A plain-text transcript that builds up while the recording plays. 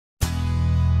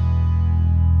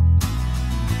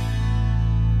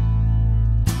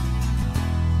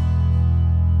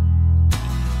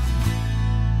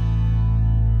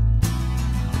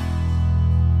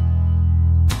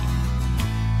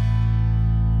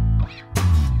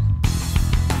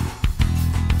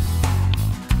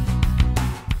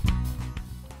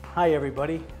Hi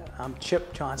everybody, I'm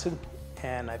Chip Johnson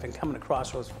and I've been coming to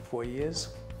Crossroads for 4 years.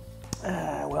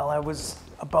 Well, I was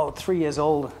about 3 years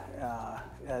old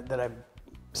that I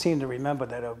seem to remember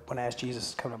that when I asked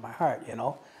Jesus to come to my heart, you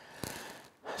know.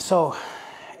 So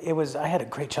I had a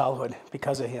great childhood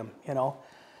because of him, you know.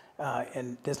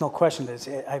 And there's no question,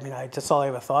 that's all I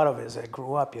ever thought of as I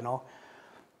grew up, you know.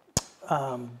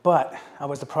 But I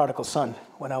was the prodigal son.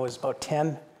 When I was about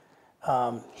 10,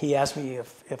 he asked me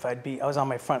if I was on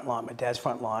my front lawn, my dad's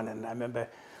front lawn, and I remember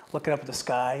looking up at the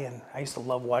sky, and I used to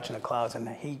love watching the clouds, and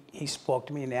he spoke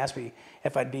to me and asked me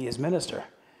if I'd be his minister.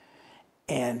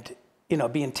 And, you know,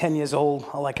 being 10 years old,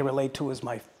 all I can relate to is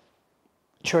my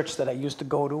church that I used to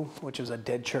go to, which was a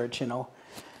dead church, you know.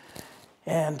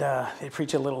 And they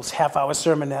preach a little half-hour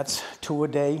sermonettes, 2 a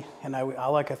day, and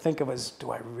all I could think of was,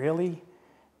 do I really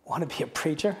want to be a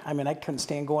preacher? I mean, I couldn't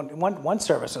stand going. One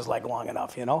service was like long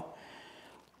enough, you know.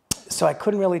 So I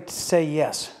couldn't really say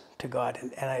yes to God,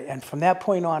 and from that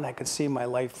point on, I could see my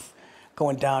life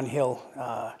going downhill.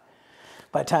 By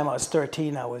the time I was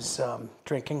 13, I was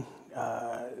drinking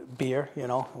beer, you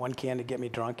know, 1 can to get me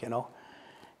drunk, you know,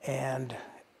 and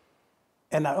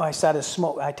I started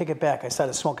smoke. I take it back. I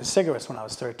started smoking cigarettes when I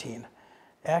was 13.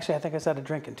 Actually, I think I started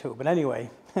drinking too. But anyway,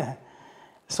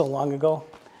 so long ago.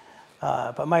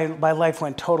 But my life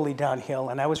went totally downhill,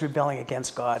 and I was rebelling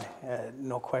against God,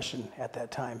 no question, at that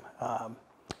time.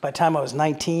 By the time I was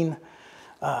 19,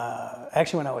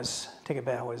 actually when I was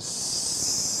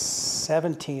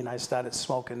 17, I started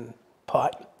smoking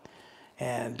pot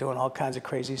and doing all kinds of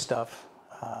crazy stuff.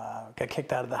 Got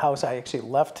kicked out of the house. I actually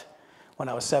left when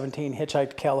I was 17, hitchhiked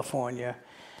to California,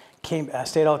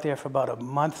 stayed out there for about a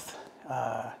month,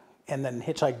 and then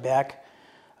hitchhiked back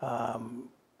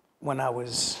when I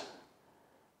was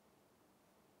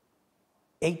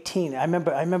 18. I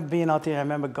remember being out there. I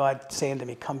remember God saying to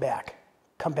me, come back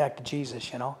to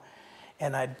Jesus, you know.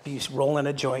 And I'd be rolling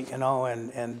a joint, you know,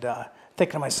 and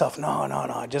thinking to myself, no,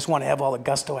 I just want to have all the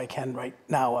gusto I can right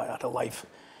now out of life.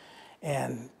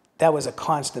 And that was a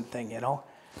constant thing, you know.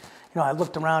 You know, I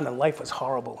looked around and life was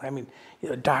horrible. I mean, you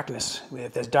know, darkness.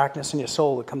 If there's darkness in your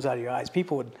soul, it comes out of your eyes.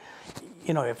 People would,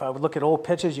 you know, if I would look at old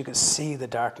pictures, you could see the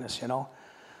darkness, you know.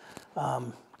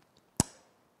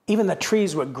 Even the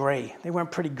trees were gray. They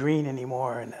weren't pretty green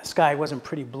anymore, and the sky wasn't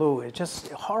pretty blue. It's just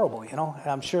horrible, you know.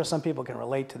 And I'm sure some people can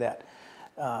relate to that.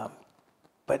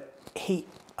 But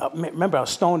remember, I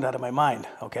was stoned out of my mind,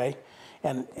 okay?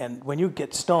 And when you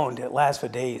get stoned, it lasts for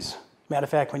days. Matter of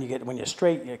fact, when you're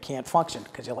straight, you can't function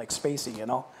because you're like spacey, you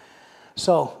know.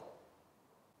 So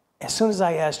as soon as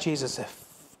I asked Jesus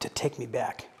to take me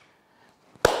back,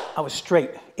 I was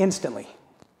straight instantly.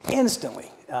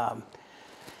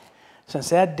 Since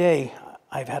that day,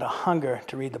 I've had a hunger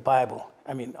to read the Bible.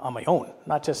 I mean, on my own,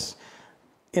 not just,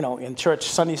 you know, in church,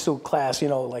 Sunday school class, you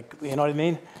know, like, you know what I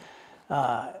mean?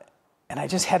 And I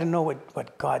just had to know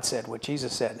what God said, what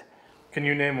Jesus said. Can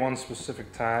you name one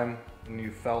specific time when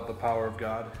you felt the power of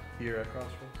God here at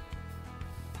Crossroads?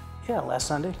 Yeah, last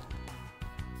Sunday.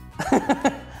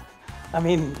 I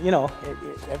mean, you know,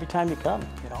 every time you come,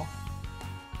 you know,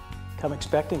 come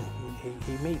expecting.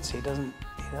 He meets. He doesn't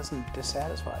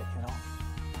dissatisfy, you know.